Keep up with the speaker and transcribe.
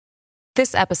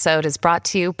This episode is brought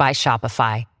to you by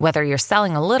Shopify. Whether you're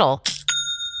selling a little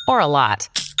or a lot,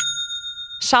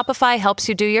 Shopify helps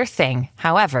you do your thing,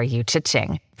 however you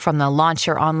cha-ching. From the launch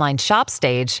your online shop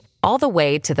stage, all the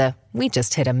way to the we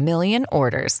just hit 1 million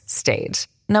orders stage.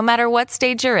 No matter what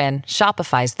stage you're in,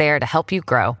 Shopify's there to help you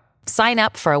grow. Sign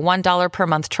up for a $1 per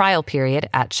month trial period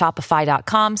at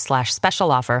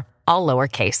shopify.com/special offer, all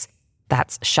lowercase.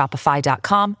 That's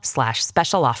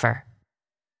shopify.com/special offer.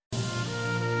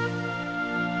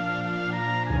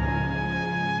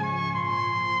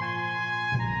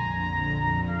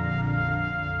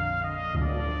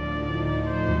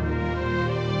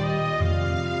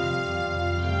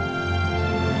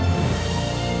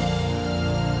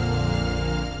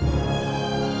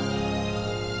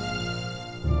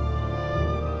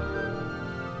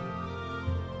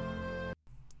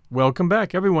 Welcome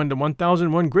back, everyone, to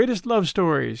 1001 Greatest Love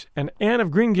Stories and Anne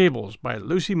of Green Gables by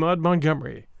Lucy Maud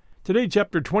Montgomery. Today,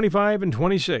 Chapter 25 and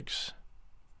 26.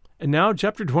 And now,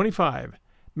 Chapter 25.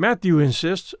 Matthew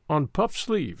insists on puff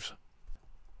sleeves.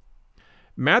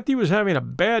 Matthew was having a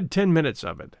bad 10 minutes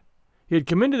of it. He had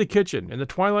come into the kitchen in the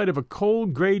twilight of a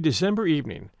cold, gray December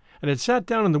evening and had sat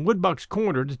down in the woodbox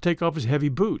corner to take off his heavy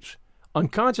boots,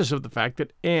 unconscious of the fact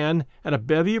that Anne and a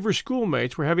bevy of her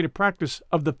schoolmates were having a practice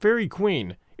of the Fairy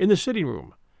Queen in the sitting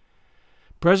room.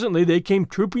 Presently they came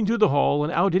trooping through the hall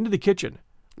and out into the kitchen,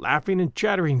 laughing and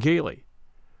chattering gaily.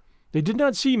 They did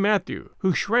not see Matthew,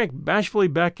 who shrank bashfully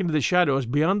back into the shadows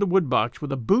beyond the woodbox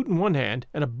with a boot in one hand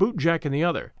and a bootjack in the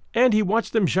other, and he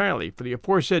watched them shyly for the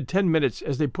aforesaid 10 minutes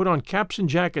as they put on caps and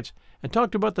jackets and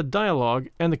talked about the dialogue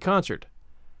and the concert.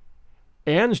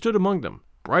 Anne stood among them,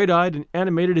 bright-eyed and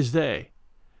animated as they.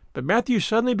 But Matthew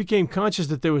suddenly became conscious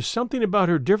that there was something about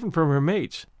her different from her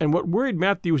mates, and what worried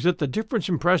Matthew was that the difference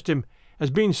impressed him as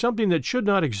being something that should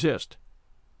not exist.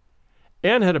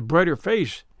 Anne had a brighter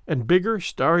face, and bigger,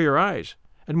 starrier eyes,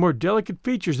 and more delicate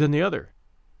features than the other.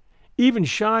 Even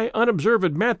shy,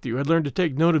 unobservant Matthew had learned to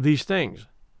take note of these things.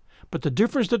 But the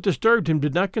difference that disturbed him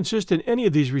did not consist in any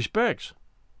of these respects.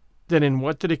 Then in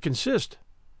what did it consist?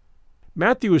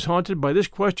 Matthew was haunted by this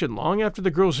question long after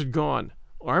the girls had gone,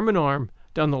 arm in arm,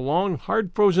 down the long,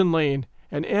 hard-frozen lane,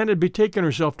 and Anne had betaken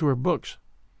herself to her books.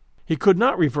 He could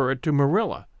not refer it to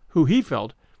Marilla, who, he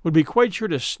felt, would be quite sure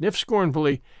to sniff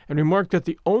scornfully and remark that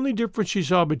the only difference she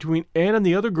saw between Anne and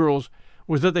the other girls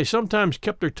was that they sometimes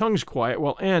kept their tongues quiet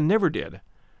while Anne never did.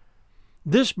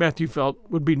 This, Matthew felt,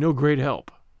 would be no great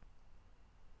help.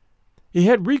 He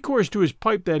had recourse to his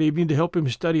pipe that evening to help him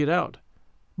study it out,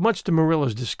 much to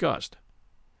Marilla's disgust.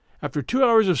 After 2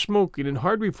 hours of smoking and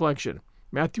hard reflection,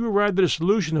 Matthew arrived at a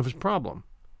solution of his problem.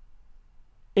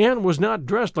 Anne was not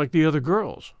dressed like the other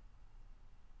girls.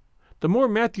 The more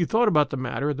Matthew thought about the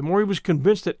matter, the more he was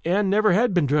convinced that Anne never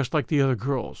had been dressed like the other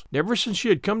girls, never since she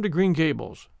had come to Green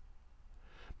Gables.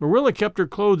 Marilla kept her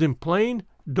clothed in plain,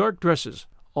 dark dresses,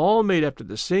 all made after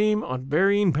the same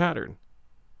unvarying pattern.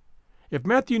 If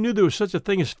Matthew knew there was such a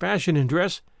thing as fashion in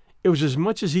dress, it was as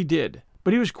much as he did,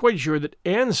 but he was quite sure that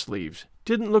Anne's sleeves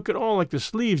didn't look at all like the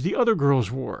sleeves the other girls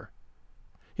wore.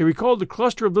 He recalled the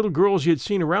cluster of little girls he had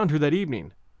seen around her that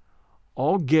evening,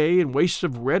 all gay in waists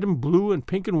of red and blue and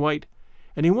pink and white,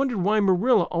 and he wondered why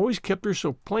Marilla always kept her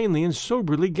so plainly and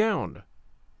soberly gowned.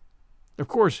 Of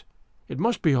course, it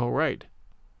must be all right.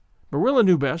 Marilla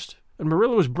knew best, and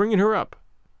Marilla was bringing her up.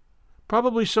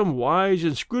 Probably some wise,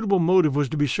 inscrutable motive was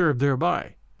to be served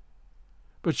thereby.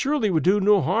 But surely it would do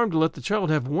no harm to let the child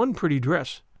have one pretty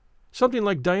dress, something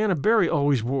like Diana Barry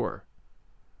always wore.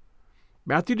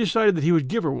 Matthew decided that he would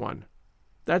give her one.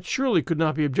 That surely could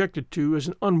not be objected to as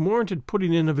an unwarranted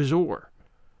putting in of his oar.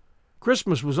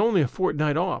 Christmas was only a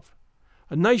fortnight off.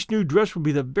 A nice new dress would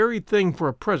be the very thing for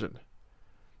a present.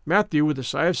 Matthew, with a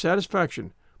sigh of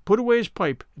satisfaction, put away his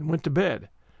pipe and went to bed,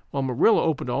 while Marilla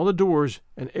opened all the doors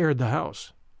and aired the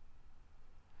house.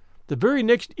 The very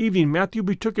next evening Matthew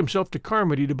betook himself to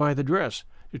Carmody to buy the dress,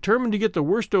 determined to get the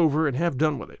worst over and have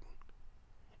done with it.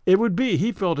 It would be,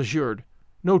 he felt assured,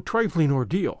 no trifling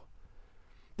ordeal.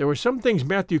 There were some things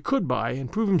Matthew could buy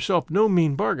and prove himself no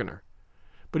mean bargainer,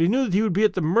 but he knew that he would be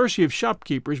at the mercy of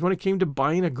shopkeepers when it came to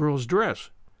buying a girl's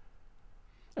dress.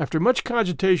 After much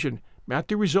cogitation,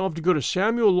 Matthew resolved to go to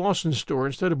Samuel Lawson's store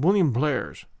instead of William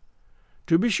Blair's.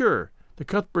 To be sure, the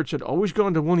Cuthberts had always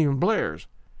gone to William Blair's.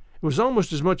 It was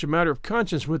almost as much a matter of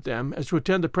conscience with them as to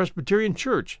attend the Presbyterian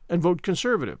church and vote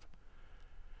Conservative.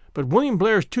 But William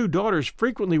Blair's 2 daughters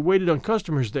frequently waited on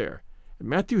customers there, and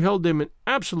Matthew held them in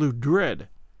absolute dread.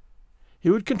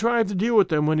 He would contrive to deal with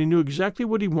them when he knew exactly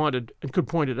what he wanted and could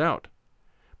point it out.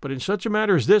 But in such a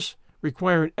matter as this,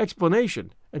 requiring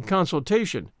explanation and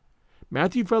consultation,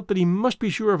 Matthew felt that he must be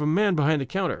sure of a man behind the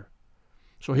counter.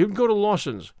 so he would go to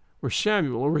Lawson's, where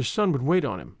Samuel or his son would wait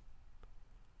on him.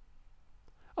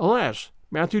 Alas,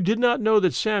 Matthew did not know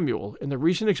that Samuel, in the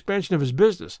recent expansion of his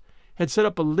business, had set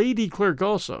up a lady clerk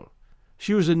also.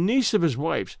 She was a niece of his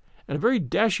wife's, and a very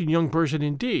dashing young person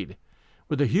indeed,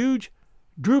 with a huge,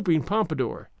 drooping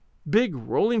pompadour, big,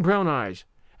 rolling brown eyes,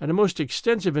 and a most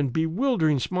extensive and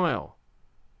bewildering smile.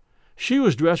 She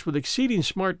was dressed with exceeding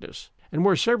smartness, and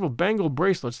wore several bangled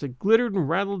bracelets that glittered and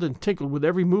rattled and tinkled with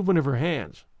every movement of her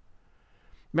hands.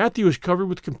 Matthew was covered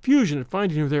with confusion at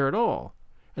finding her there at all,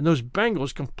 and those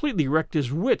bangles completely wrecked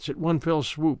his wits at one fell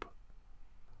swoop.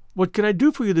 "What can I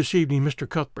do for you this evening, Mr.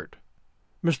 Cuthbert?"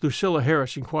 Miss Lucilla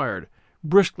Harris inquired,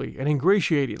 briskly and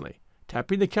ingratiatingly,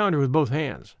 tapping the counter with both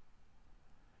hands.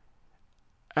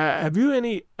 "Have you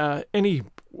any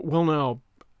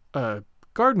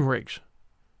garden rakes?"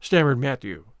 stammered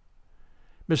Matthew.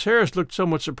 Miss Harris looked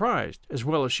somewhat surprised, as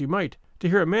well as she might, to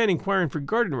hear a man inquiring for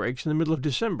garden rakes in the middle of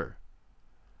December.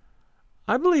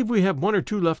 "I believe we have one or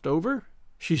two left over,"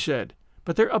 she said,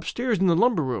 "but they're upstairs in the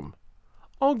lumber room.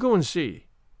 I'll go and see."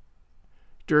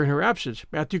 During her absence,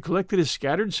 Matthew collected his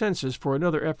scattered senses for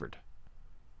another effort.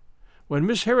 When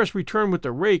Miss Harris returned with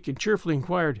the rake and cheerfully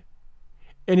inquired,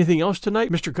 "Anything else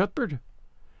tonight, Mr. Cuthbert?"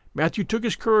 Matthew took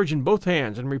his courage in both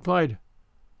hands and replied,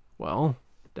 "Well,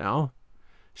 now,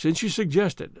 since you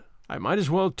suggest it, I might as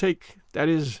well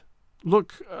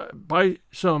buy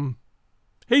some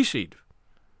hayseed."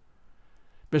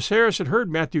 Miss Harris had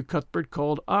heard Matthew Cuthbert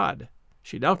called odd.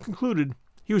 She now concluded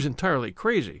he was entirely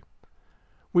crazy.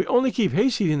 "We only keep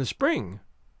hayseed in the spring,"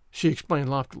 she explained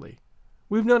loftily.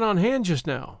 "We've none on hand just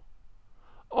now."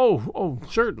 Oh,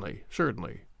 certainly,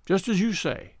 just as you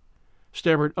say,"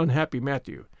 stammered unhappy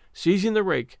Matthew, seizing the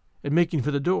rake and making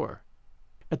for the door.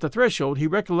 At the threshold he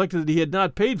recollected that he had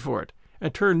not paid for it,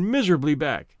 and turned miserably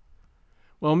back.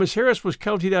 While Miss Harris was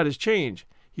counting out his change,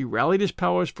 he rallied his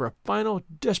powers for a final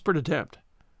desperate attempt.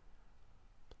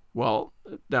 "Well,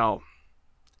 now,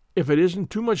 if it isn't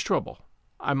too much trouble,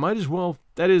 I might as well,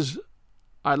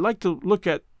 I'd like to look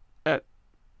at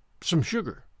some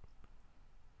sugar."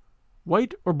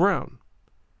 "White or brown?"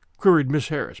 queried Miss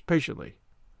Harris patiently.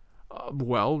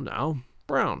 "Well, now,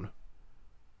 brown."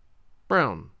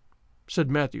 "Brown," said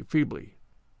Matthew feebly.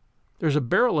 "There's a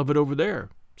barrel of it over there,"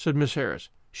 said Miss Harris,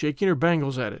 shaking her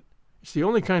bangles at it. "It's the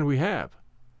only kind we have."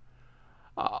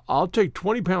 "I'll take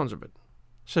 20 pounds of it,"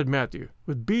 said Matthew,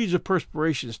 with beads of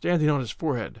perspiration standing on his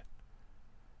forehead.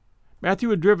 Matthew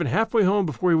had driven halfway home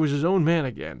before he was his own man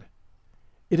again.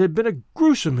 It had been a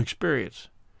gruesome experience,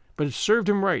 but it served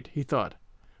him right, he thought,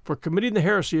 for committing the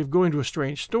heresy of going to a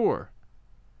strange store.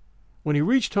 When he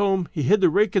reached home, he hid the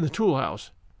rake in the tool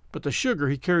house, but the sugar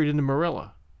he carried into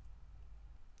Marilla.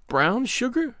 "Brown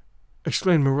sugar?"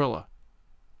 exclaimed Marilla.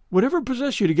 "Whatever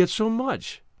possessed you to get so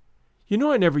much? You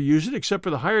know I never use it except for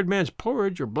the hired man's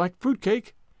porridge or black fruit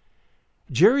cake.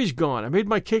 Jerry's gone. I made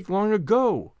my cake long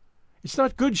ago. It's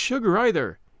not good sugar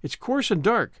either. It's coarse and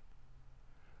dark.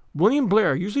 William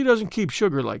Blair usually doesn't keep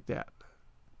sugar like that."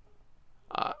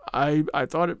 I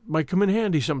thought it might come in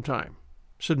handy sometime,"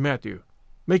 said Matthew,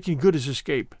 making good his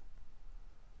escape.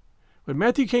 When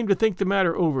Matthew came to think the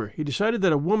matter over, he decided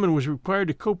that a woman was required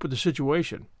to cope with the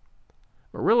situation.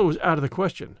 Marilla was out of the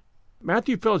question.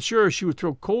 Matthew felt sure she would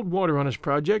throw cold water on his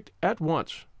project at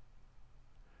once.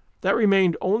 That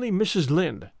remained only Mrs.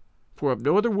 Lynde, for of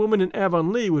no other woman in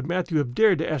Avonlea would Matthew have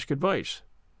dared to ask advice.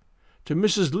 To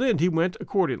Mrs. Lynde he went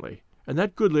accordingly, and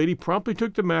that good lady promptly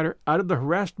took the matter out of the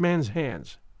harassed man's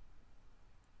hands.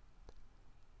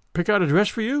 "Pick out a dress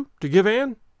for you, to give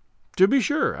Anne? To be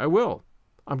sure, I will.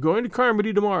 I'm going to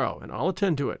Carmody tomorrow, and I'll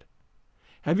attend to it.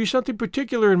 Have you something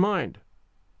particular in mind?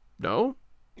 No?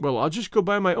 Well, I'll just go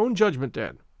by my own judgment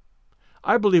then.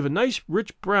 I believe a nice,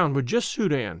 rich brown would just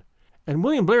suit Anne, and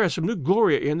William Blair has some new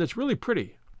Gloria in that's really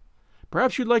pretty.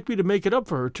 Perhaps you'd like me to make it up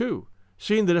for her, too,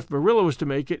 seeing that if Marilla was to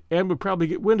make it, Anne would probably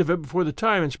get wind of it before the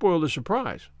time and spoil the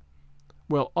surprise.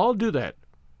 Well, I'll do that.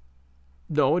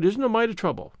 No, it isn't a mite of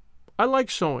trouble. I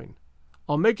like sewing.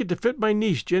 I'll make it to fit my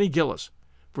niece, Jenny Gillis,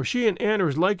 for she and Anne are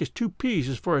as like as two peas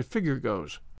as far as figure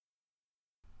goes."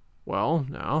 "Well,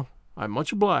 now, I'm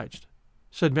much obliged,"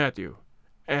 said Matthew.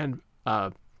 "And,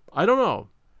 I don't know,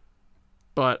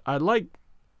 but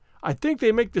I think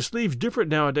they make the sleeves different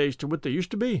nowadays to what they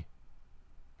used to be.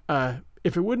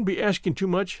 If it wouldn't be asking too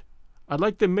much, I'd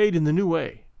like them made in the new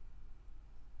way."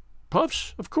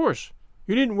 "Puffs? Of course.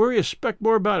 You needn't worry a speck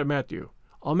more about it, Matthew.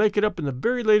 I'll make it up in the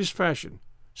very latest fashion,"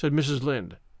 said Mrs.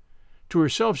 Lynde. To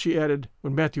herself she added,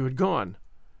 when Matthew had gone,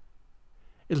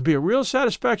 "It'll be a real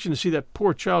satisfaction to see that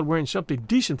poor child wearing something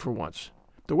decent for once.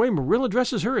 The way Marilla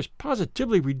dresses her is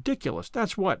positively ridiculous,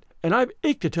 that's what, and I've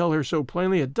ached to tell her so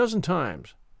plainly a dozen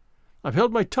times." I've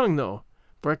held my tongue, though,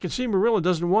 for I can see Marilla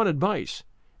doesn't want advice,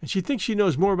 and she thinks she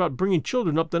knows more about bringing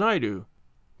children up than I do.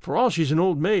 For all she's an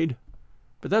old maid.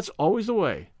 But that's always the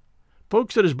way.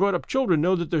 Folks that has brought up children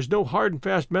know that there's no hard and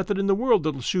fast method in the world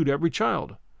that'll suit every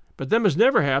child. But them as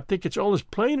never have think it's all as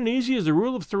plain and easy as the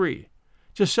rule of 3.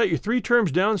 Just set your 3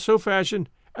 terms down so fashion,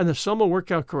 and the sum will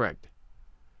work out correct.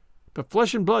 But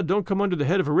flesh and blood don't come under the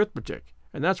head of arithmetic,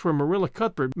 and that's where Marilla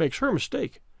Cuthbert makes her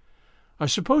mistake. I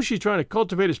suppose she's trying to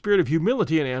cultivate a spirit of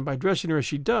humility in Anne by dressing her as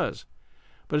she does,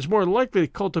 but it's more likely to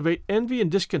cultivate envy and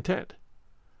discontent.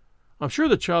 I'm sure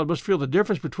the child must feel the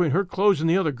difference between her clothes and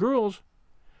the other girls,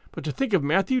 but to think of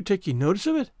Matthew taking notice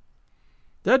of it?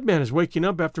 That man is waking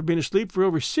up after being asleep for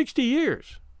over 60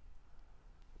 years.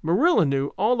 Marilla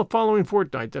knew all the following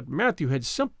fortnight that Matthew had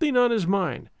something on his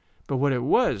mind, but what it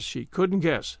was she couldn't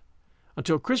guess,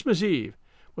 until Christmas Eve,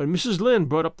 when Mrs. Lynde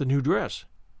brought up the new dress.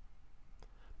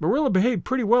 Marilla behaved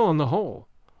pretty well on the whole,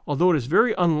 although it is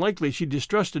very unlikely she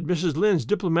distrusted Mrs. Lynde's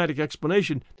diplomatic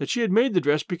explanation that she had made the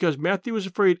dress because Matthew was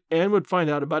afraid Anne would find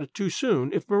out about it too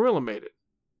soon if Marilla made it.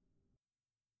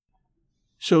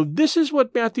 So this is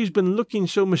what Matthew's been looking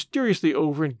so mysteriously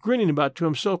over and grinning about to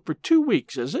himself for 2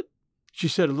 weeks, is it? She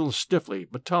said a little stiffly,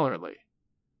 but tolerantly.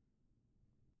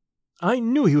 I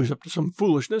knew he was up to some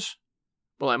foolishness.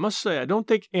 Well, I must say I don't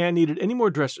think Anne needed any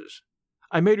more dresses.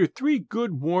 I made her 3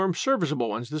 good, warm, serviceable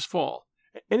ones this fall.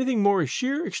 Anything more is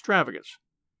sheer extravagance.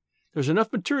 There's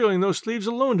enough material in those sleeves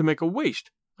alone to make a waist.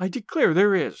 I declare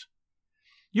there is.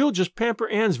 You'll just pamper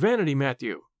Anne's vanity,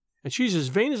 Matthew, and she's as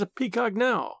vain as a peacock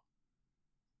now.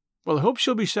 Well, I hope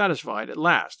she'll be satisfied at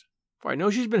last, for I know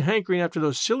she's been hankering after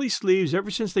those silly sleeves ever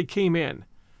since they came in,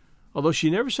 although she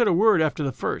never said a word after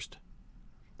the first.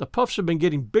 The puffs have been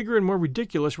getting bigger and more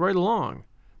ridiculous right along.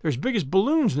 They're as big as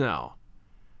balloons now.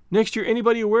 Next year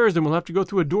anybody who wears them will have to go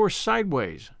through a door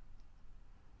sideways.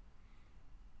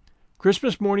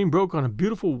 Christmas morning broke on a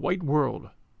beautiful white world.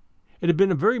 It had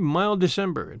been a very mild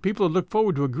December, and people had looked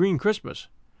forward to a green Christmas,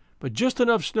 but just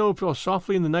enough snow fell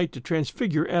softly in the night to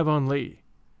transfigure Avonlea.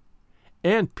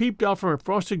 Anne peeped out from her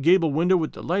frosted gable window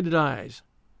with delighted eyes.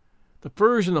 The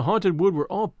firs in the haunted wood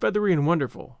were all feathery and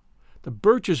wonderful. The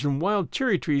birches and wild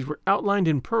cherry trees were outlined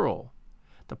in pearl.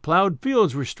 The plowed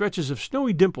fields were stretches of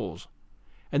snowy dimples,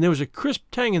 and there was a crisp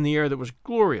tang in the air that was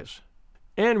glorious.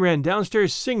 Anne ran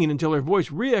downstairs singing until her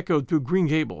voice re-echoed through Green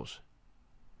Gables.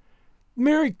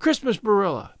 Merry Christmas,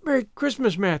 Marilla! Merry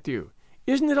Christmas, Matthew!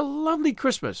 Isn't it a lovely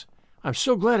Christmas? I'm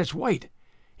so glad it's white.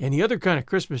 Any other kind of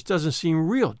Christmas doesn't seem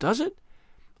real, does it?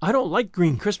 I don't like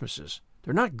green Christmases.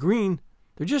 They're not green.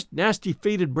 They're just nasty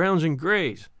faded browns and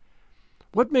grays.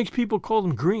 What makes people call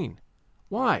them green?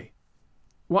 Why?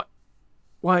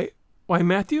 Why,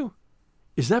 Matthew?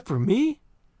 Is that for me?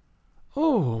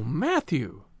 Oh,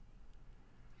 Matthew!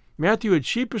 Matthew had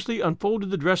sheepishly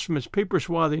unfolded the dress from its paper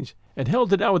swathings and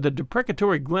held it out with a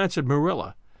deprecatory glance at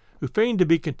Marilla, who feigned to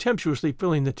be contemptuously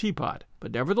filling the teapot,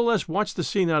 but nevertheless watched the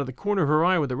scene out of the corner of her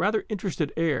eye with a rather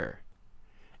interested air.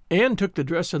 Anne took the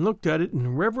dress and looked at it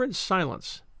in reverent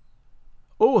silence.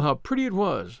 Oh, how pretty it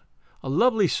was! A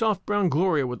lovely soft brown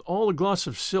gloria with all the gloss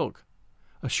of silk,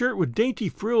 a shirt with dainty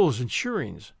frills and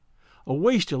shirrings, a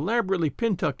waist elaborately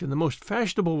pin-tucked in the most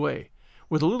fashionable way,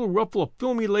 with a little ruffle of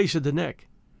filmy lace at the neck.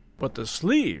 But the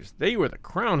sleeves, they were the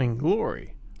crowning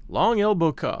glory. Long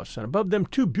elbow cuffs, and above them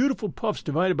 2 beautiful puffs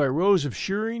divided by rows of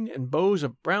shirring and bows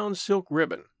of brown silk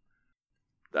ribbon.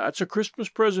 That's a Christmas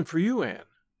present for you, Anne,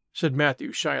 said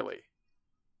Matthew shyly.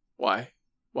 Why,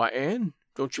 Anne,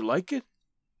 don't you like it?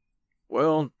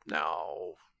 Well,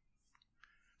 now.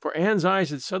 For Anne's eyes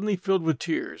had suddenly filled with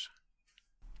tears.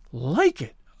 Like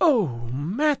it? Oh,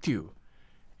 Matthew!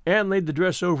 Anne laid the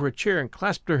dress over a chair and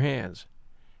clasped her hands.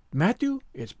 Matthew,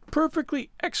 it's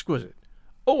perfectly exquisite.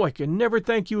 Oh, I can never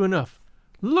thank you enough.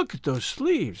 Look at those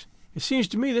sleeves. It seems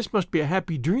to me this must be a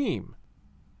happy dream.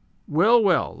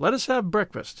 Well, let us have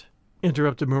breakfast,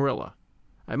 interrupted Marilla.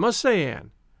 I must say,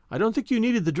 Anne, I don't think you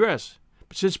needed the dress,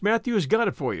 but since Matthew has got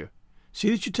it for you, see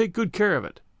that you take good care of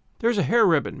it. There's a hair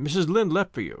ribbon Mrs. Lynde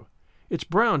left for you. It's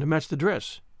brown to match the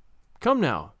dress. Come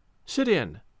now, sit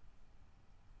in.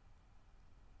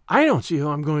 I don't see how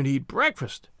I'm going to eat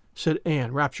breakfast, said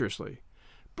Anne rapturously.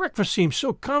 Breakfast seems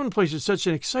so commonplace at such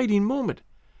an exciting moment.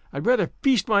 I'd rather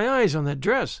feast my eyes on that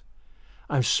dress.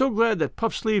 I'm so glad that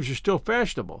puff sleeves are still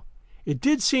fashionable. It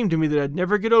did seem to me that I'd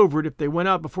never get over it if they went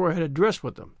out before I had a dress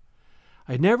with them.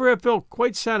 I'd never have felt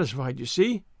quite satisfied, you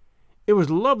see. It was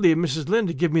lovely of Mrs. Lynde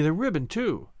to give me the ribbon,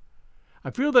 too.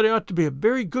 I feel that I ought to be a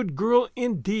very good girl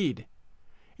indeed.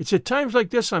 It's at times like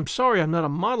this I'm sorry I'm not a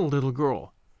model little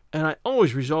girl, and I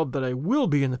always resolve that I will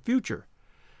be in the future.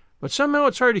 But somehow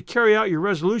it's hard to carry out your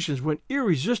resolutions when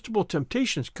irresistible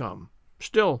temptations come.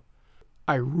 Still,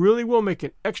 I really will make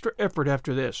an extra effort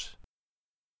after this."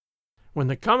 When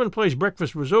the commonplace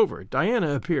breakfast was over,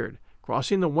 Diana appeared,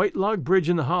 crossing the white log bridge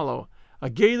in the hollow, a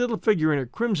gay little figure in her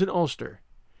crimson ulster.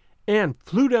 Anne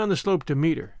flew down the slope to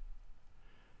meet her.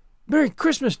 "Merry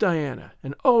Christmas, Diana!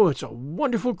 And oh, it's a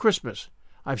wonderful Christmas!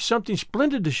 I've something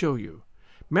splendid to show you.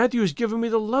 Matthew has given me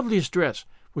the loveliest dress,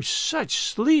 with such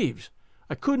sleeves!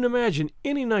 I couldn't imagine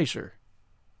any nicer."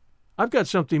 "I've got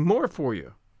something more for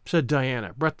you," said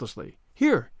Diana breathlessly.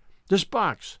 "Here, this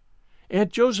box.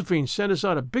 Aunt Josephine sent us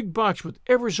out a big box with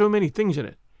ever so many things in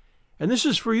it. And this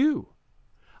is for you.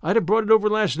 I'd have brought it over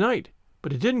last night,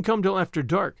 but it didn't come till after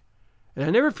dark, and I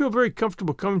never feel very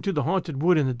comfortable coming to the haunted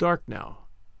wood in the dark now."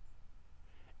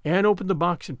 Anne opened the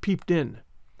box and peeped in.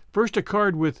 First a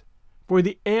card with "For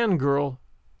the Anne girl"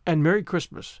 and "Merry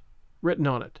Christmas" written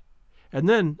on it, and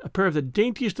then a pair of the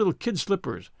daintiest little kid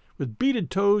slippers with beaded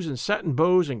toes and satin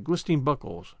bows and glistening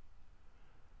buckles.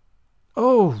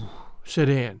 "Oh," said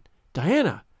Anne,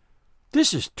 "Diana,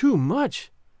 this is too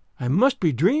much. I must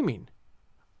be dreaming."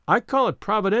 "I call it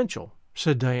providential,"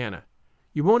 said Diana.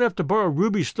 "You won't have to borrow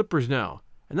Ruby's slippers now,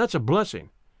 and that's a blessing,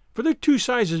 for they're 2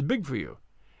 sizes big for you,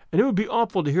 and it would be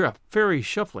awful to hear a fairy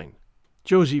shuffling.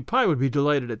 Josie Pye would be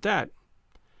delighted at that.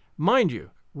 Mind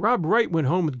you, Rob Wright went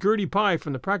home with Gertie Pye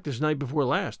from the practice night before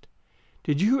last.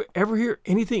 Did you ever hear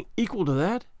anything equal to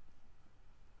that?"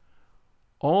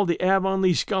 All the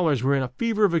Avonlea scholars were in a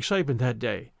fever of excitement that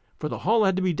day, for the hall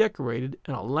had to be decorated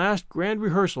and a last grand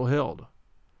rehearsal held.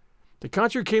 The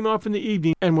concert came off in the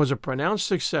evening and was a pronounced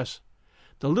success.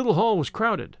 The little hall was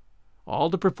crowded. All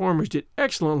the performers did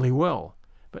excellently well,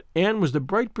 but Anne was the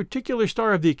bright particular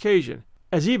star of the occasion,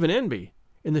 as even envy,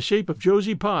 in the shape of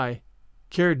Josie Pye,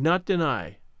 cared not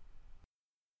deny.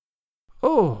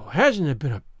 "Oh, hasn't it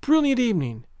been a brilliant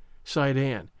evening?" sighed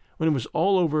Anne, when it was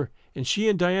all over and she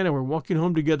and Diana were walking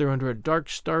home together under a dark,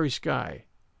 starry sky.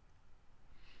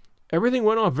 "Everything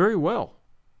went off very well,"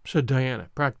 said Diana,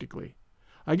 practically.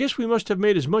 "I guess we must have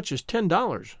made as much as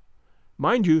 $10.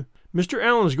 Mind you, Mr.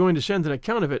 Allen is going to send an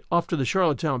account of it off to the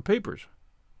Charlottetown papers."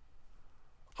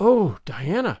 "Oh,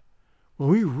 Diana, will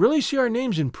we really see our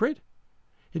names in print?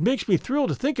 It makes me thrill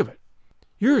to think of it.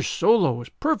 Your solo was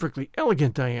perfectly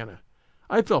elegant, Diana.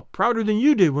 I felt prouder than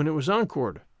you did when it was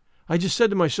encored. I just said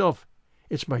to myself,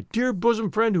 it's my dear bosom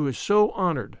friend who is so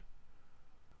honored."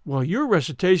 "Well, your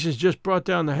recitations just brought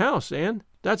down the house, Anne.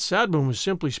 That sad one was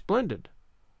simply splendid."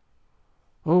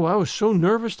 "Oh, I was so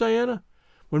nervous, Diana.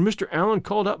 When Mr. Allen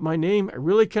called out my name, I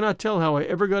really cannot tell how I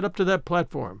ever got up to that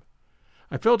platform.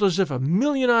 I felt as if a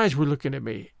million eyes were looking at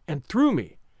me and through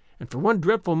me, and for one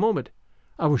dreadful moment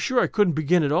I was sure I couldn't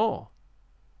begin at all.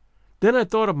 Then I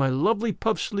thought of my lovely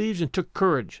puff sleeves and took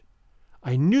courage.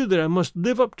 I knew that I must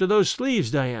live up to those sleeves,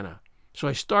 Diana, so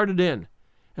I started in,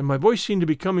 and my voice seemed to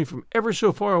be coming from ever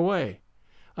so far away.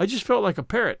 I just felt like a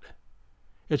parrot.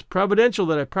 It's providential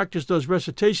that I practiced those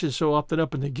recitations so often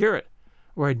up in the garret,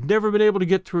 or I'd never been able to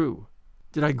get through.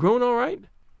 Did I groan all right?"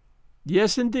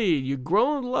 "Yes, indeed, you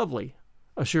groaned lovely,"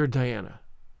 assured Diana.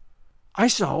 "I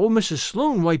saw old Mrs.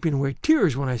 Sloane wiping away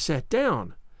tears when I sat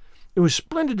down. It was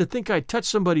splendid to think I'd touched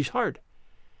somebody's heart.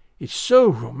 It's so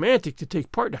romantic to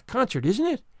take part in a concert, isn't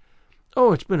it?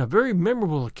 Oh, it's been a very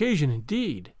memorable occasion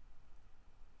indeed."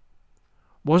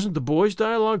 "Wasn't the boys'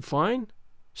 dialogue fine?"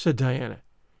 said Diana.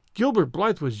 "Gilbert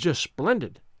Blythe was just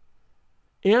splendid.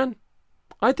 Anne,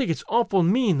 I think it's awful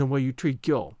mean the way you treat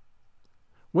Gil.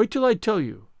 Wait till I tell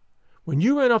you. When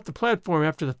you ran off the platform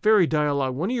after the fairy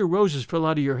dialogue, one of your roses fell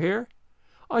out of your hair.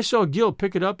 I saw Gil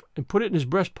pick it up and put it in his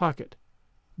breast pocket.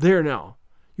 There now,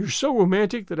 you're so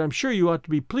romantic that I'm sure you ought to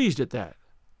be pleased at that."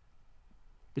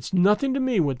 "It's nothing to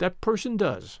me what that person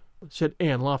does," said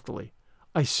Anne loftily.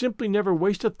 "I simply never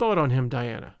waste a thought on him,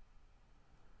 Diana."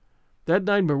 That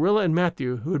night Marilla and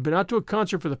Matthew, who had been out to a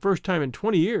concert for the first time in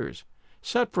 20 years,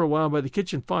 sat for a while by the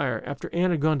kitchen fire after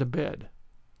Anne had gone to bed.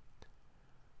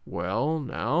 "Well,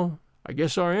 now, I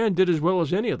guess our Anne did as well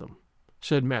as any of them,"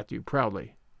 said Matthew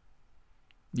proudly.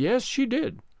 "Yes, she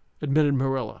did," admitted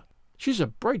Marilla. "She's a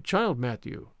bright child,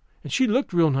 Matthew, and she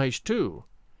looked real nice, too.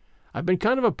 I've been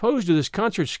kind of opposed to this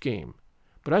concert scheme,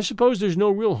 but I suppose there's no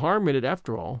real harm in it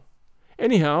after all.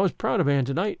 Anyhow, I was proud of Anne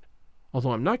tonight,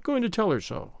 although I'm not going to tell her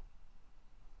so."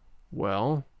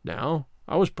 "Well, now,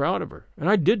 I was proud of her, and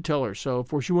I did tell her so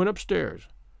before she went upstairs,"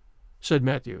 said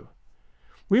Matthew.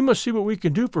 "We must see what we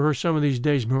can do for her some of these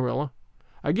days, Marilla.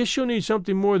 I guess she'll need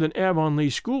something more than Avonlea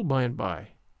school by and by."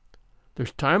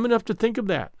 "There's time enough to think of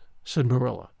that," said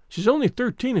Marilla. "She's only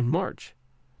 13 in March,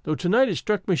 though tonight it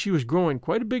struck me she was growing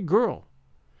quite a big girl.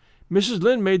 Mrs.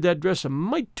 Lynde made that dress a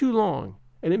mite too long,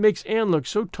 and it makes Anne look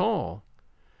so tall.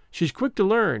 She's quick to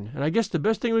learn, and I guess the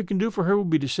best thing we can do for her will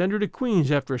be to send her to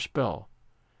Queen's after a spell.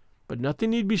 But nothing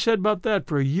need be said about that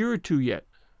for a year or two yet."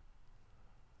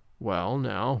 "Well,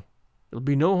 now, it'll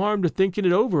be no harm to thinking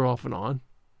it over off and on,"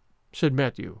 said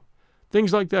Matthew.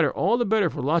 "Things like that are all the better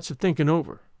for lots of thinking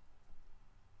over."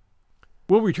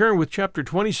 We'll return with Chapter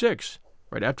 26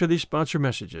 right after these sponsor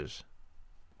messages.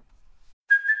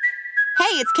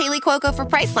 Hey, it's Kaylee Cuoco for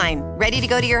Priceline. Ready to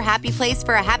go to your happy place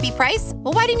for a happy price?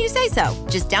 Well, why didn't you say so?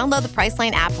 Just download the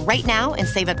Priceline app right now and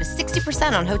save up to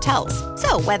 60% on hotels.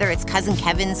 So whether it's Cousin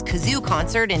Kevin's Kazoo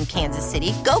Concert in Kansas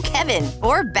City, go Kevin,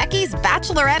 or Becky's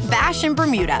Bachelorette Bash in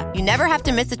Bermuda, you never have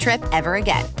to miss a trip ever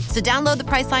again. So download the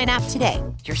Priceline app today.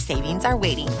 Your savings are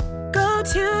waiting. Go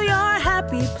to your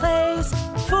happy place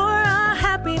for a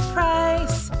happy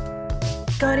price.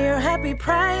 Go to your happy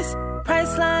price,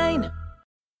 Priceline.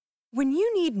 When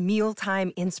you need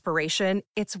mealtime inspiration,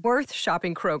 it's worth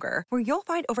shopping Kroger, where you'll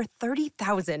find over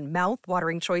 30,000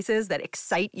 mouth-watering choices that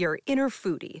excite your inner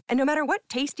foodie. And no matter what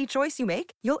tasty choice you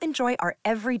make, you'll enjoy our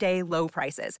everyday low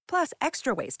prices, plus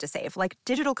extra ways to save, like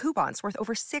digital coupons worth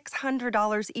over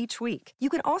 $600 each week. You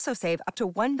can also save up to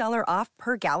 $1 off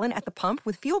per gallon at the pump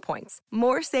with fuel points.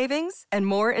 More savings and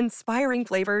more inspiring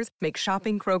flavors make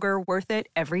shopping Kroger worth it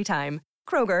every time.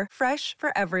 Kroger, fresh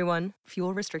for everyone.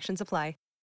 Fuel restrictions apply.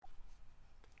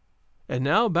 And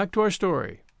now, back to our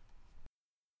story.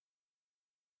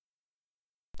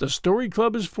 The Story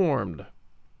Club is formed.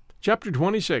 Chapter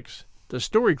 26. The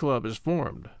Story Club is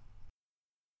formed.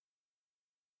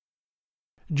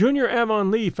 Junior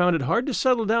Avonlea found it hard to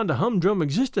settle down to humdrum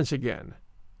existence again.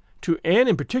 To Anne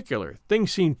in particular,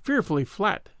 things seemed fearfully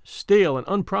flat, stale, and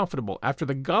unprofitable after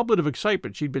the goblet of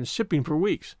excitement she'd been sipping for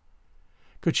weeks.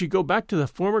 Could she go back to the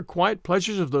former quiet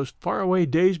pleasures of those faraway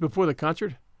days before the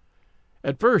concert?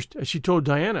 At first, as she told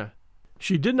Diana,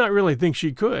 she did not really think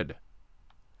she could.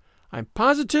 "I'm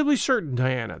positively certain,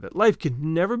 Diana, that life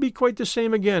can never be quite the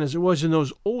same again as it was in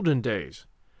those olden days,"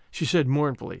 she said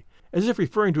mournfully, as if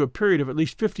referring to a period of at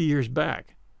least 50 years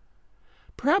back.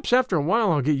 "Perhaps after a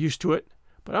while I'll get used to it,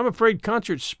 but I'm afraid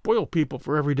concerts spoil people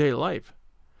for everyday life.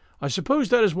 I suppose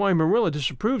that is why Marilla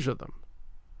disapproves of them.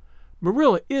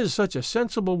 Marilla is such a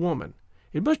sensible woman.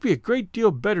 It must be a great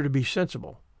deal better to be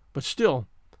sensible, but still,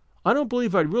 I don't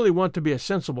believe I'd really want to be a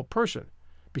sensible person,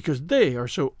 because they are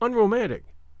so unromantic.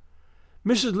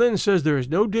 Mrs. Lynde says there is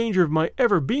no danger of my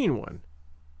ever being one,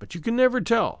 but you can never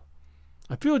tell.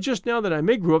 I feel just now that I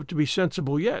may grow up to be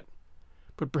sensible yet,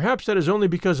 but perhaps that is only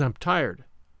because I'm tired.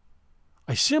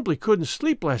 I simply couldn't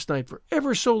sleep last night for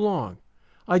ever so long.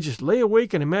 I just lay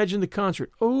awake and imagined the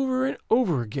concert over and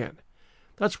over again.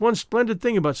 That's one splendid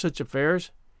thing about such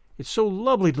affairs. It's so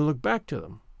lovely to look back to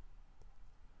them."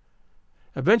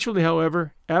 Eventually,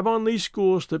 however, Avonlea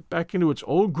School slipped back into its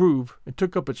old groove and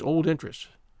took up its old interests.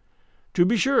 To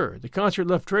be sure, the concert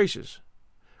left traces.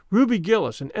 Ruby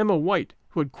Gillis and Emma White,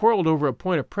 who had quarreled over a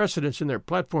point of precedence in their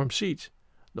platform seats,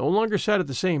 no longer sat at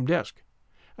the same desk,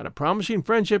 and a promising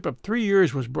friendship of 3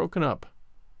 years was broken up.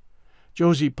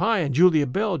 Josie Pye and Julia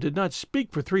Bell did not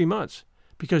speak for 3 months,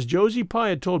 because Josie Pye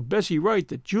had told Bessie Wright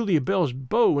that Julia Bell's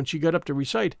bow when she got up to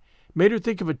recite made her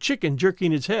think of a chicken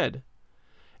jerking its head.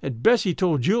 And Bessie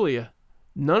told Julia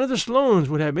none of the Sloanes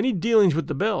would have any dealings with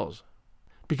the Bells,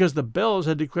 because the Bells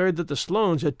had declared that the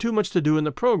Sloanes had too much to do in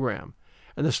the program,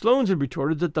 and the Sloanes had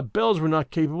retorted that the Bells were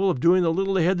not capable of doing the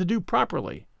little they had to do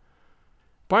properly.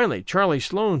 Finally, Charlie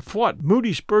Sloane fought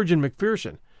Moody Spurgeon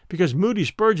McPherson, because Moody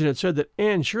Spurgeon had said that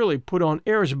Anne Shirley put on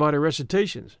airs about her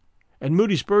recitations, and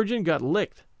Moody Spurgeon got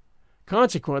licked.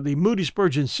 Consequently, Moody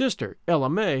Spurgeon's sister, Ella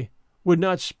May, would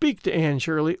not speak to Anne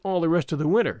Shirley all the rest of the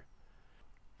winter.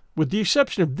 With the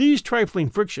exception of these trifling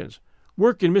frictions,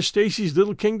 work in Miss Stacy's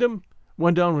little kingdom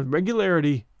went on with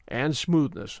regularity and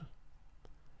smoothness.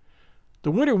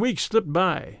 The winter weeks slipped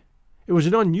by. It was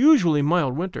an unusually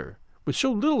mild winter, with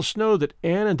so little snow that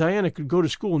Anne and Diana could go to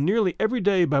school nearly every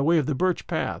day by way of the Birch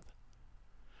Path.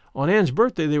 On Anne's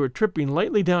birthday they were tripping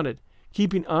lightly down it,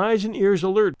 keeping eyes and ears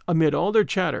alert amid all their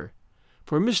chatter,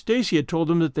 for Miss Stacy had told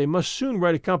them that they must soon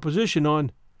write a composition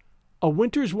on A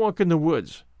Winter's Walk in the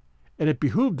Woods, and it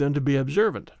behooved them to be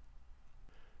observant.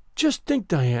 "Just think,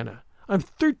 Diana, I'm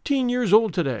 13 years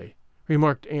old today,"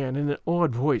 remarked Anne in an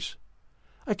awed voice.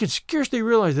 "I can scarcely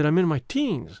realize that I'm in my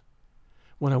teens.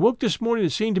 When I woke this morning,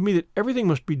 it seemed to me that everything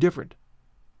must be different.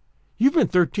 You've been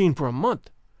 13 for a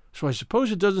month, so I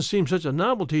suppose it doesn't seem such a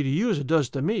novelty to you as it does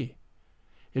to me.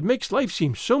 It makes life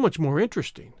seem so much more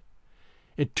interesting.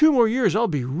 In 2 more years, I'll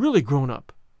be really grown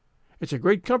up. It's a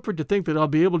great comfort to think that I'll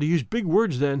be able to use big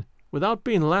words then without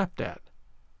being laughed at."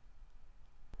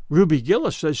 "Ruby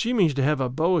Gillis says she means to have a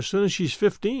beau as soon as she's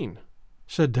 15,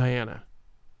 said Diana.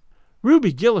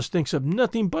 Ruby Gillis thinks of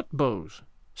nothing but beaux,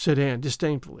 said Anne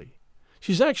disdainfully.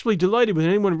 She's actually delighted when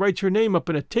anyone writes her name up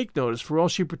in a take notice for all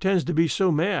she pretends to be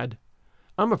so mad.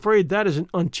 I'm afraid that is an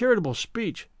uncharitable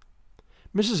speech.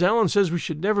 Mrs. Allen says we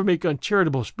should never make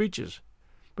uncharitable speeches,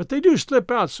 but they do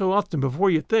slip out so often before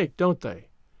you think, don't they?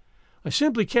 I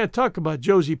simply can't talk about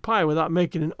Josie Pye without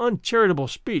making an uncharitable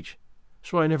speech,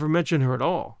 so I never mention her at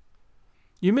all.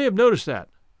 You may have noticed that.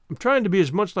 I'm trying to be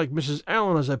as much like Mrs.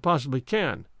 Allen as I possibly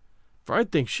can, for I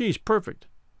think she's perfect.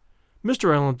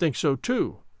 Mr. Allen thinks so,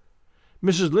 too.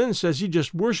 Mrs. Lynde says he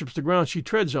just worships the ground she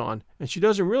treads on, and she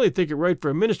doesn't really think it right for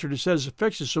a minister to set his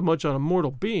affections so much on a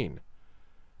mortal being.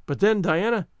 But then,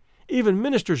 Diana, even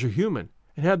ministers are human,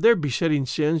 and have their besetting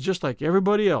sins just like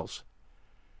everybody else.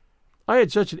 I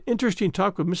had such an interesting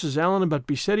talk with Mrs. Allen about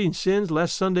besetting sins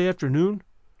last Sunday afternoon.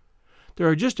 There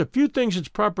are just a few things it's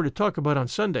proper to talk about on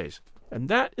Sundays, and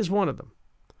that is one of them.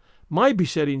 My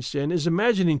besetting sin is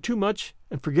imagining too much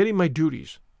and forgetting my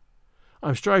duties.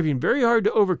 I'm striving very hard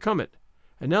to overcome it,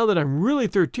 and now that I'm really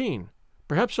 13,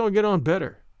 perhaps I'll get on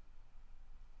better.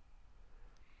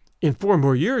 In 4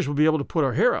 more years we'll be able to put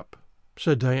our hair up,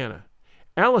 said Diana.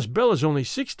 Alice Bell is only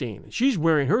 16, and she's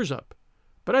wearing hers up,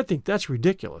 but I think that's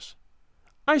ridiculous.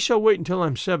 I shall wait until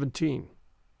I'm 17.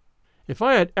 If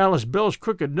I had Alice Bell's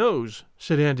crooked nose,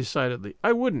 said Anne decidedly,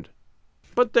 I wouldn't.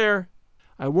 But there,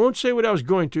 I won't say what I was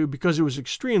going to because it was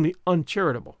extremely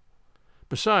uncharitable.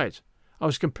 Besides, I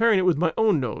was comparing it with my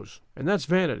own nose, and that's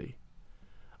vanity.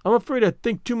 I'm afraid I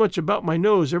think too much about my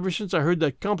nose ever since I heard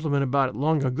that compliment about it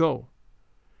long ago.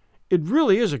 It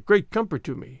really is a great comfort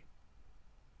to me.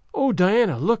 Oh,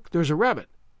 Diana, look, there's a rabbit.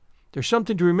 There's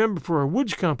something to remember for our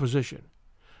woods composition.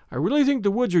 I really think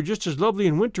the woods are just as lovely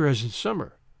in winter as in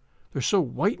summer. They're so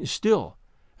white and still,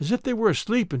 as if they were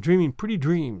asleep and dreaming pretty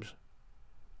dreams.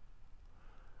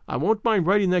 I won't mind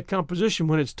writing that composition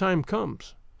when its time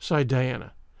comes, sighed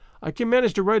Diana. I can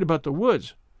manage to write about the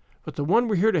woods, but the one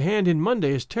we're here to hand in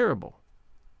Monday is terrible.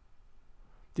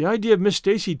 The idea of Miss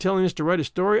Stacy telling us to write a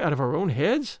story out of our own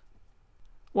heads?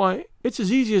 Why, it's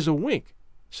as easy as a wink,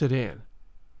 said Anne.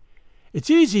 It's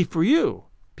easy for you,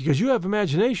 because you have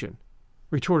imagination,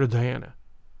 retorted Diana.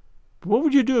 But what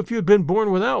would you do if you had been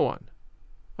born without one?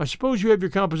 I suppose you have your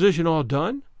composition all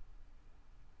done?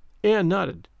 Anne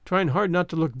nodded, trying hard not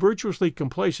to look virtuously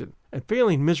complacent, and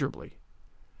failing miserably.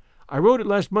 I wrote it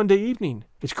last Monday evening.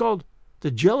 It's called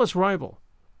The Jealous Rival,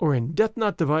 or In Death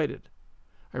Not Divided.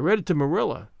 I read it to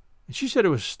Marilla, and she said it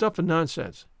was stuff and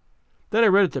nonsense. Then I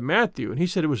read it to Matthew, and he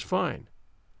said it was fine.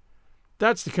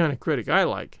 That's the kind of critic I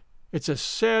like. It's a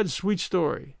sad, sweet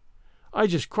story. I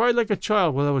just cried like a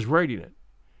child while I was writing it.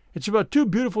 It's about 2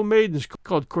 beautiful maidens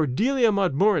called Cordelia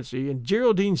Montmorency and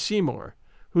Geraldine Seymour,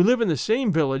 who live in the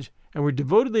same village and were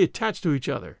devotedly attached to each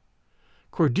other.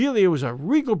 Cordelia was a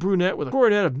regal brunette with a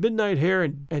coronet of midnight hair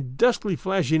and duskly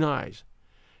flashing eyes.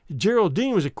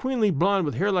 Geraldine was a queenly blonde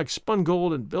with hair like spun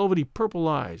gold and velvety purple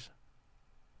eyes.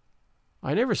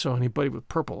 I never saw anybody with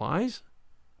purple eyes,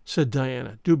 said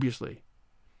Diana dubiously.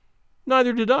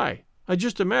 Neither did I. I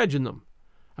just imagined them.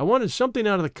 I wanted something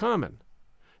out of the common.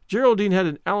 Geraldine had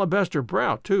an alabaster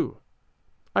brow, too.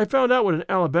 I found out what an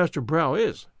alabaster brow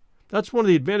is. That's one of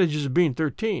the advantages of being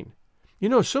 13. You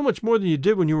know so much more than you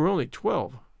did when you were only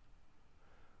 12.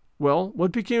 Well,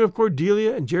 what became of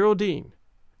Cordelia and Geraldine?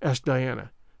 Asked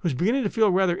Diana, who was beginning to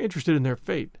feel rather interested in their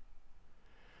fate.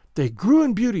 They grew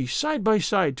in beauty side by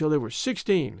side till they were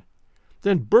 16.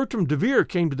 Then Bertram DeVere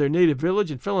came to their native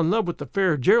village and fell in love with the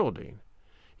fair Geraldine.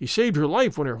 He saved her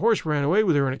life when her horse ran away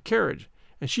with her in a carriage,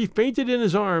 and she fainted in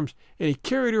his arms, and he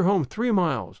carried her home 3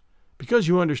 miles, because,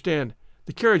 you understand,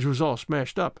 the carriage was all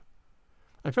smashed up.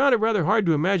 I found it rather hard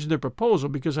to imagine their proposal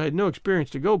because I had no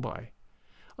experience to go by.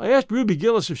 I asked Ruby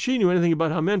Gillis if she knew anything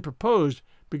about how men proposed,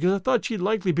 because I thought she'd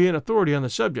likely be an authority on the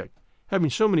subject, having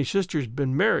so many sisters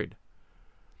been married.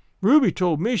 Ruby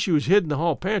told me she was hid in the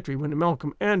hall pantry when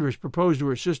Malcolm Andrews proposed to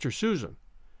her sister Susan.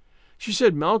 She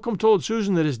said Malcolm told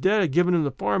Susan that his dad had given him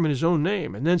the farm in his own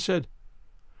name, and then said,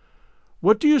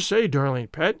 "What do you say, darling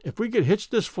pet, if we get hitched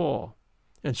this fall?"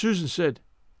 And Susan said,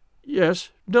 "Yes,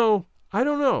 no, I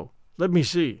don't know. Let me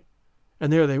see."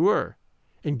 And there they were,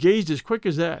 engaged as quick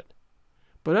as that.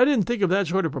 But I didn't think of that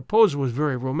sort of proposal as a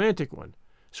very romantic one,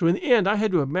 so in the end I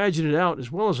had to imagine it out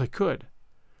as well as I could.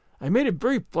 I made it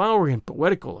very flowery and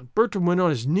poetical, and Bertram went on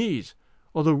his knees,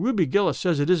 although Ruby Gillis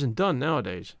says it isn't done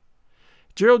nowadays.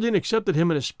 Geraldine accepted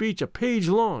him in a speech a page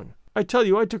long. I tell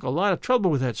you, I took a lot of trouble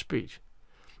with that speech.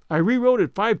 I rewrote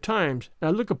it 5 times, and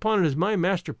I look upon it as my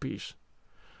masterpiece.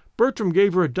 Bertram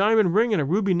gave her a diamond ring and a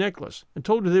ruby necklace, and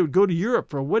told her they would go to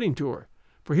Europe for a wedding tour,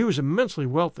 for he was immensely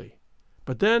wealthy.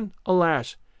 But then,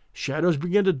 alas, Shadows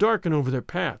began to darken over their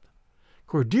path.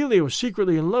 Cordelia was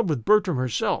secretly in love with Bertram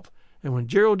herself, and when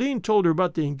Geraldine told her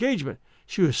about the engagement,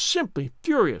 she was simply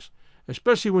furious,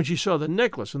 especially when she saw the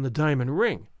necklace and the diamond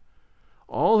ring.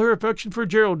 All her affection for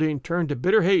Geraldine turned to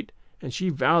bitter hate, and she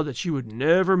vowed that she would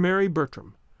never marry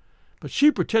Bertram. But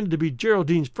she pretended to be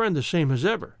Geraldine's friend the same as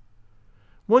ever.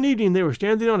 One evening they were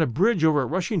standing on a bridge over a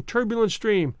rushing turbulent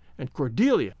stream, and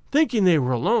Cordelia, thinking they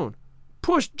were alone,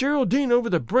 pushed Geraldine over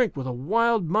the brink with a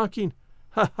wild, mocking,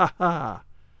 "Ha, ha, ha!"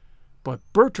 But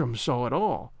Bertram saw it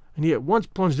all, and he at once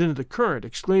plunged into the current,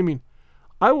 exclaiming,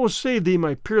 "I will save thee,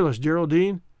 my peerless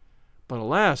Geraldine." But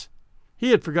alas,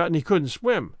 he had forgotten he couldn't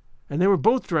swim, and they were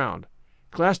both drowned,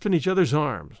 clasped in each other's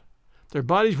arms. Their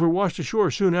bodies were washed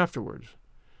ashore soon afterwards.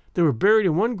 They were buried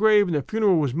in one grave, and the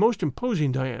funeral was most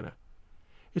imposing, Diana.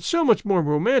 It's so much more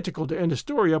romantical to end a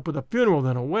story up with a funeral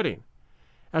than a wedding.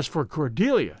 As for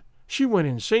Cordelia, she went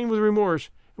insane with remorse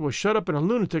and was shut up in a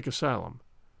lunatic asylum.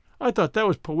 I thought that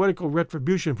was poetical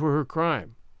retribution for her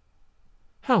crime.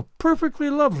 "How perfectly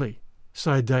lovely,"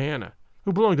 sighed Diana,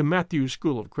 who belonged to Matthew's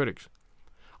school of critics.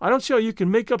 "I don't see how you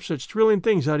can make up such thrilling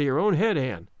things out of your own head,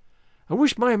 Anne. I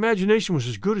wish my imagination was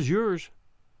as good as yours."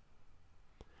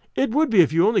 "It would be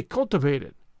if you only cultivated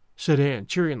it," said Anne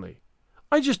cheeringly.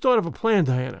 "I just thought of a plan,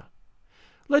 Diana.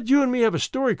 Let you and me have a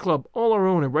story club all our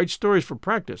own and write stories for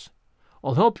practice.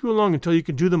 I'll help you along until you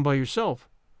can do them by yourself.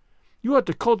 You ought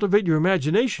to cultivate your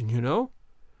imagination, you know.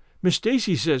 Miss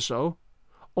Stacy says so,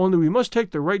 only we must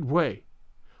take the right way.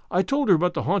 I told her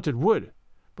about the haunted wood,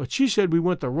 but she said we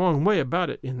went the wrong way about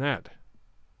it in that."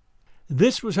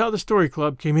 This was how the story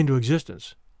club came into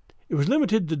existence. It was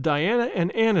limited to Diana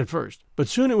and Anne at first, but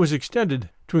soon it was extended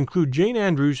to include Jane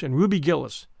Andrews and Ruby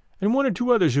Gillis, and one or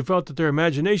two others who felt that their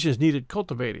imaginations needed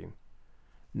cultivating.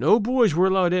 No boys were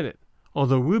allowed in it,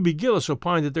 although Ruby Gillis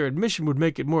opined that their admission would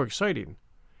make it more exciting,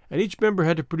 and each member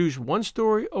had to produce one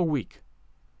story a week.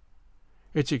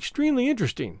 "It's extremely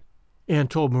interesting," Anne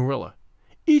told Marilla.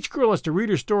 "Each girl has to read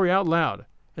her story out loud,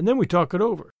 and then we talk it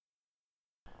over.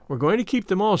 We're going to keep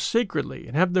them all sacredly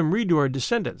and have them read to our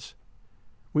descendants.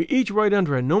 We each write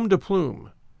under a nom de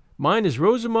plume. Mine is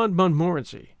Rosamond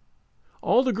Montmorency.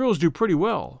 All the girls do pretty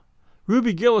well.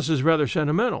 Ruby Gillis is rather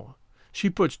sentimental. She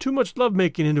puts too much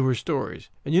love-making into her stories,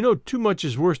 and you know too much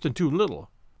is worse than too little.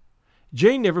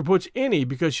 Jane never puts any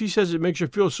because she says it makes her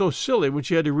feel so silly when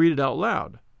she had to read it out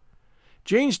loud.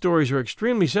 Jane's stories are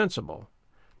extremely sensible.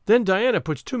 Then Diana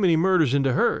puts too many murders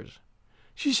into hers.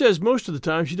 She says most of the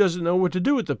time she doesn't know what to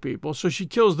do with the people, so she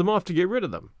kills them off to get rid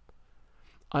of them.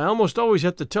 I almost always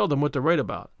have to tell them what to write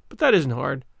about, but that isn't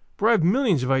hard, for I have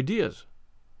millions of ideas."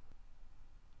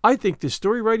 "I think this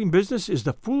story-writing business is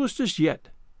the foolishest yet,"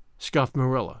 scoffed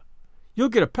Marilla. "You'll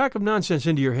get a pack of nonsense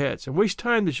into your heads and waste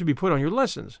time that should be put on your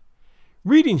lessons.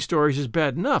 Reading stories is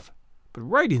bad enough, but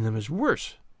writing them is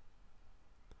worse."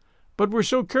 "But we're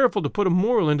so careful to put a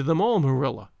moral into them all,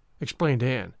 Marilla," explained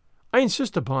Anne. "I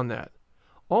insist upon that.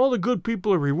 All the good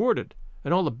people are rewarded,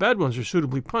 and all the bad ones are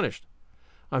suitably punished.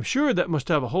 I'm sure that must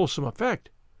have a wholesome effect.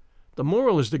 The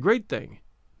moral is the great thing.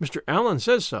 Mr. Allen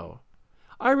says so.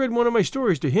 I read one of my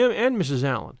stories to him and Mrs.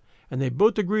 Allen, and they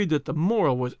both agreed that the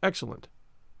moral was excellent.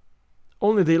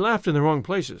 Only they laughed in the wrong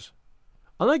places.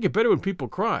 I like it better when people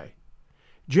cry.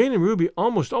 Jane and Ruby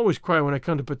almost always cry when I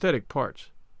come to pathetic parts.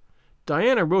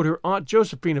 Diana wrote her Aunt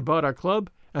Josephine about our club,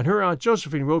 and her Aunt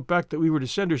Josephine wrote back that we were to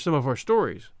send her some of our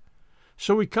stories.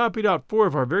 So we copied out 4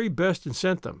 of our very best and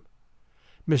sent them.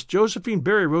 Miss Josephine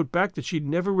Barry wrote back that she'd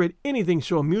never read anything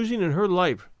so amusing in her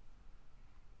life.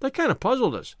 That kind of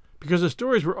puzzled us, because the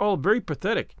stories were all very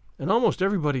pathetic, and almost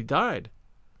everybody died.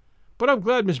 But I'm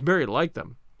glad Miss Barry liked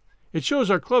them. It shows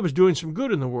our club is doing some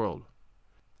good in the world.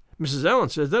 Mrs. Allen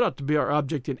says that ought to be our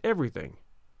object in everything.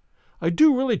 I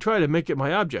do really try to make it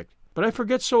my object, but I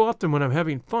forget so often when I'm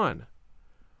having fun.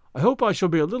 I hope I shall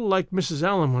be a little like Mrs.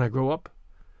 Allen when I grow up.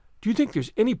 Do you think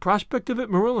there's any prospect of it,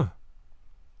 Marilla?"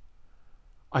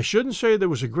 "I shouldn't say there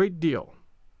was a great deal,"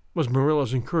 was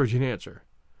Marilla's encouraging answer.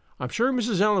 "I'm sure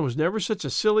Mrs. Allen was never such a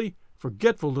silly,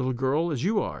 forgetful little girl as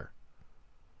you are."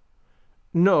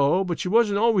 "No, but she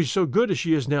wasn't always so good as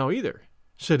she is now either,"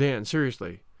 said Anne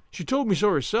seriously. "She told me so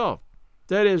herself.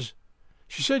 That is,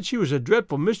 she said she was a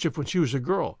dreadful mischief when she was a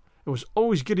girl and was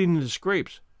always getting into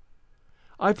scrapes.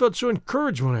 I felt so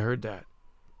encouraged when I heard that.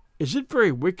 Is it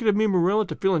very wicked of me, Marilla,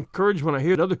 to feel encouraged when I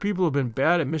hear that other people have been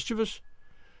bad and mischievous?"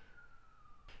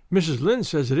 "Mrs. Lynde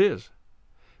says it is.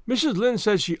 Mrs. Lynde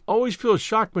says she always feels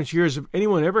shocked when she hears of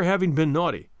anyone ever having been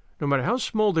naughty, no matter how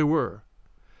small they were.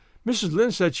 Mrs.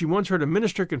 Lynde said she once heard a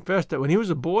minister confess that when he was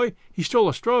a boy he stole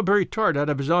a strawberry tart out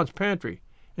of his aunt's pantry,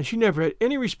 and she never had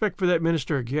any respect for that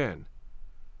minister again.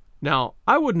 Now,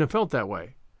 I wouldn't have felt that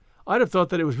way, I'd have thought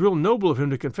that it was real noble of him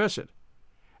to confess it.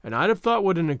 And I'd have thought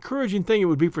what an encouraging thing it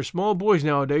would be for small boys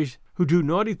nowadays who do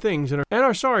naughty things and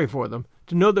are sorry for them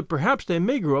to know that perhaps they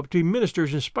may grow up to be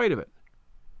ministers in spite of it.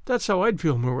 That's how I'd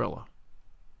feel, Marilla.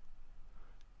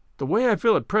 The way I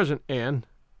feel at present, Anne,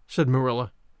 said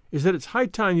Marilla, is that it's high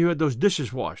time you had those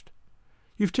dishes washed.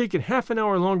 You've taken half an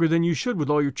hour longer than you should with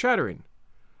all your chattering.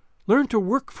 Learn to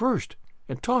work first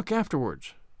and talk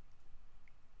afterwards.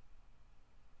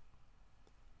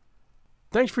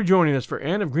 Thanks for joining us for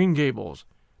Anne of Green Gables.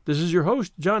 This is your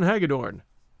host, John Hagedorn.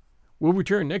 We'll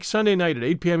return next Sunday night at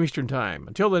 8 p.m. Eastern Time.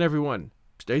 Until then, everyone,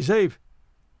 stay safe,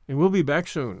 and we'll be back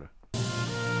soon.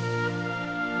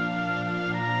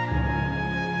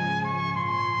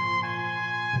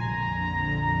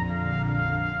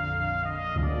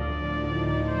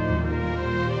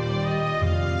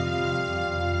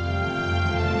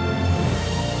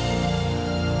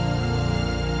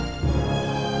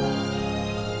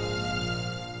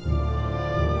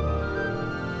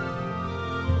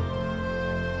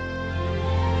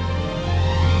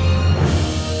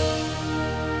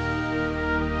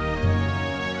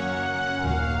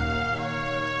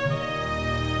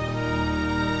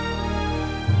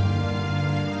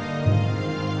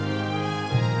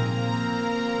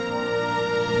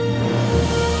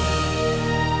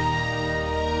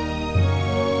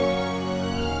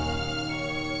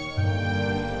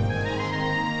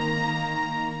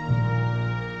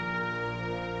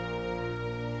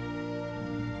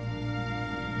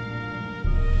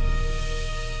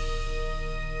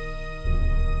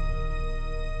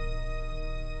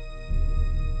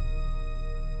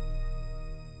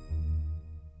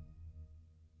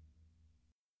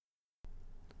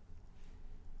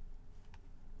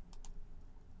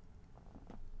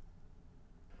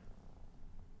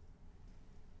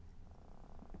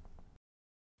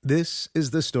 This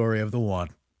is the story of the one.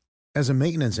 As a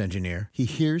maintenance engineer, he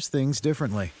hears things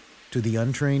differently. To the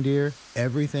untrained ear,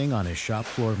 everything on his shop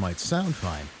floor might sound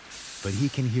fine, but he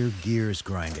can hear gears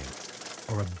grinding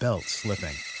or a belt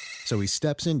slipping. So he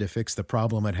steps in to fix the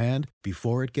problem at hand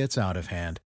before it gets out of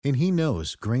hand. And he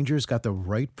knows Grainger's got the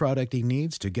right product he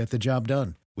needs to get the job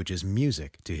done, which is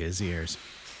music to his ears.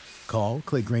 Call,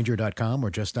 click Grainger.com,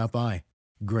 or just stop by.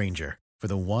 Grainger, for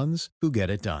the ones who get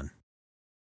it done.